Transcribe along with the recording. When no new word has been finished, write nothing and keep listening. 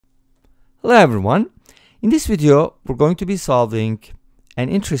Hello everyone. In this video, we're going to be solving an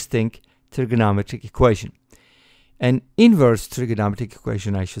interesting trigonometric equation. An inverse trigonometric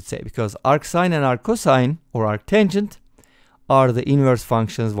equation, I should say, because arcsine and arccosine, or arctangent, are the inverse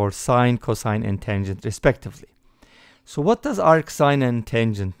functions for sine, cosine, and tangent respectively. So what does arcsine and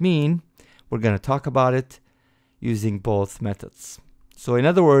tangent mean? We're going to talk about it using both methods. So in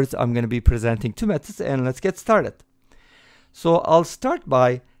other words, I'm going to be presenting two methods, and let's get started. So I'll start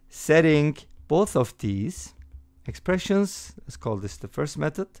by setting both of these expressions. Let's call this the first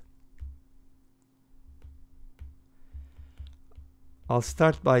method. I'll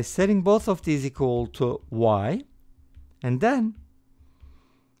start by setting both of these equal to y, and then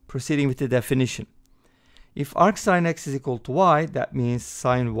proceeding with the definition. If arcsine x is equal to y, that means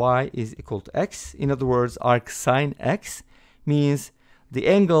sine y is equal to x. In other words, arcsine x means the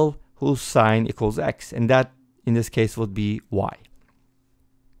angle whose sine equals x, and that in this case would be y.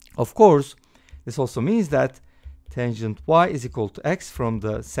 Of course, this also means that tangent y is equal to x from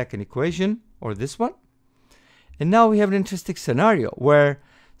the second equation, or this one. And now we have an interesting scenario where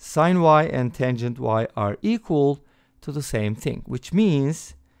sine y and tangent y are equal to the same thing, which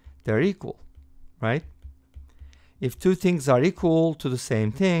means they're equal, right? If two things are equal to the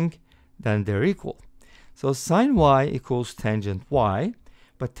same thing, then they're equal. So sine y equals tangent y,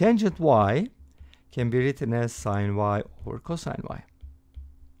 but tangent y can be written as sine y over cosine y.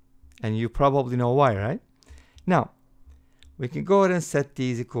 And you probably know why, right? Now, we can go ahead and set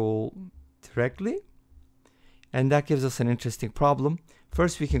these equal directly. And that gives us an interesting problem.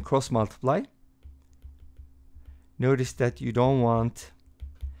 First, we can cross multiply. Notice that you don't want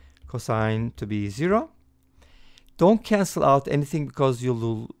cosine to be 0. Don't cancel out anything because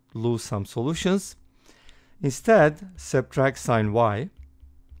you'll lose some solutions. Instead, subtract sine y.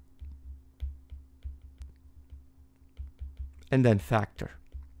 And then factor.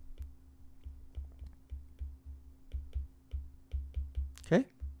 Okay,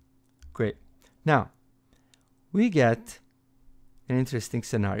 great. Now, we get an interesting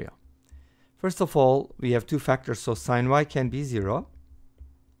scenario. First of all, we have two factors, so sine y can be 0.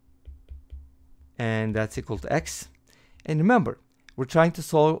 And that's equal to x. And remember, we're trying to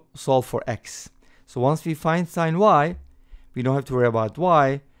solve for x. So once we find sine y, we don't have to worry about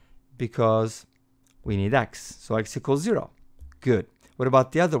y because we need x. So x equals 0. Good. What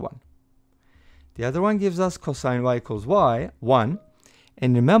about the other one? The other one gives us cosine y equals y, 1.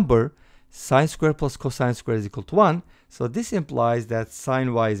 And remember, sine squared plus cosine squared is equal to 1. So this implies that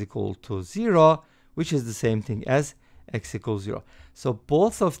sine y is equal to 0, which is the same thing as x equals 0. So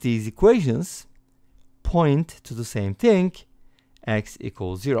both of these equations point to the same thing, x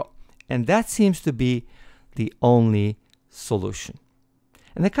equals 0. And that seems to be the only solution.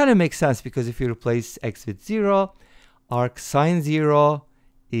 And that kind of makes sense because if you replace x with 0, arcsine 0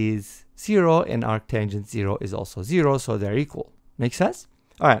 is 0 and arctangent 0 is also 0, so they're equal. Make sense?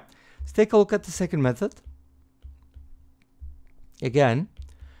 All right, let's take a look at the second method. Again,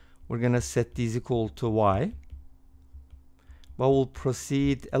 we're going to set these equal to y, but we'll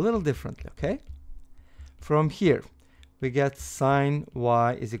proceed a little differently, okay? From here, we get sine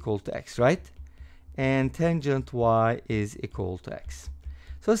y is equal to x, right? And tangent y is equal to x.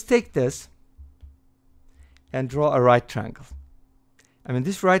 So let's take this and draw a right triangle. I mean,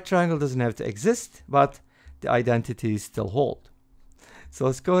 this right triangle doesn't have to exist, but the identities still hold. So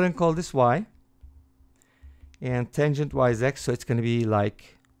let's go ahead and call this y. And tangent y is x, so it's going to be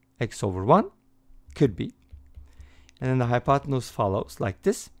like x over 1. Could be. And then the hypotenuse follows like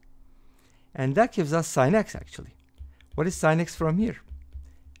this. And that gives us sine x, actually. What is sine x from here?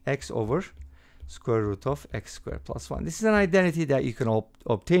 X over square root of x squared plus 1. This is an identity that you can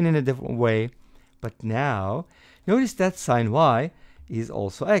obtain in a different way. But now, notice that sine y is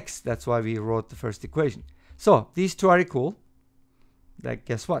also x. That's why we wrote the first equation. So, these two are equal. Like,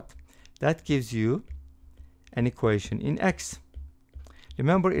 guess what? That gives you an equation in x.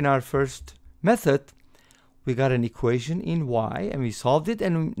 Remember, in our first method, we got an equation in y, and we solved it,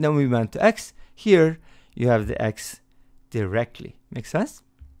 and then we went to x. Here, you have the x directly. Make sense?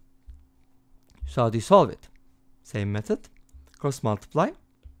 So, how do you solve it? Same method. Cross multiply.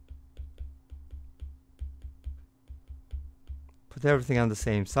 Put everything on the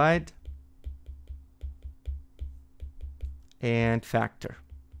same side. And factor.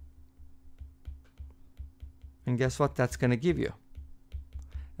 And guess what that's going to give you?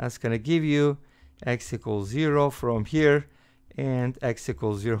 That's going to give you x equals 0 from here and x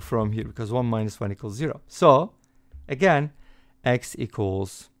equals 0 from here because 1 minus 1 equals 0. So, again, x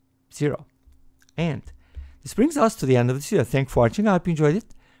equals 0. And this brings us to the end of this video. Thanks for watching. I hope you enjoyed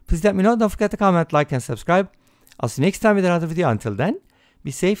it. Please let me know. Don't forget to comment, like, and subscribe. I'll see you next time with another video. Until then, be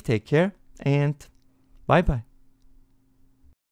safe, take care, and bye bye.